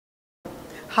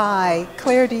Hi,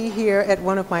 Clairdee here at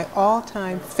one of my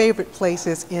all-time favorite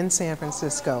places in San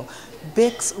Francisco,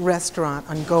 Bick's Restaurant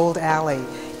on Gold Alley.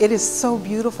 It is so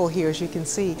beautiful here, as you can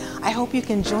see. I hope you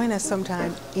can join us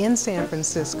sometime in San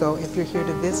Francisco if you're here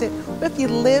to visit, or if you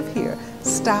live here,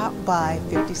 stop by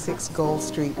 56 Gold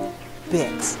Street.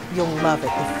 Bick's. You'll love it.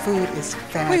 The food is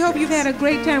fabulous. We hope you've had a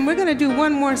great time. We're going to do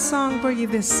one more song for you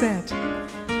this set.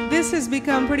 This has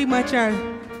become pretty much our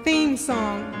theme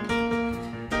song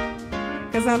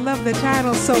because I love the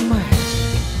title so much.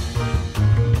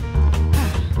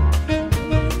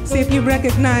 See if you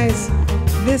recognize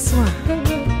this one.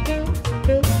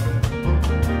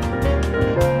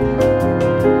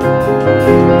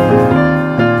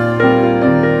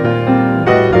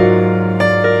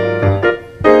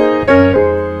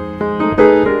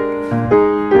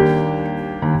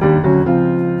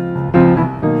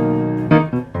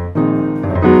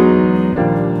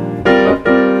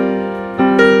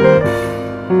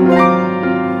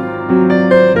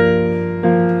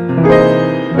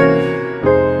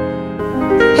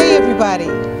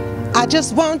 I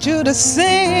just want you to sing,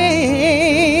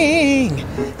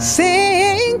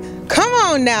 sing. Come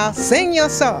on now, sing your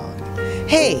song.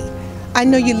 Hey, I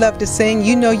know you love to sing.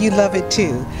 You know you love it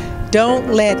too.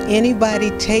 Don't let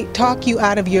anybody talk you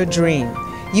out of your dream.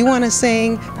 You want to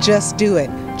sing, just do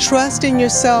it. Trust in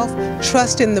yourself,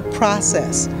 trust in the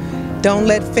process. Don't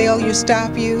let failure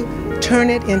stop you.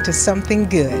 Turn it into something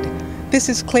good. This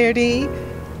is Clairdee.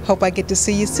 Hope I get to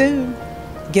see you soon.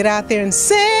 Get out there and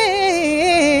sing.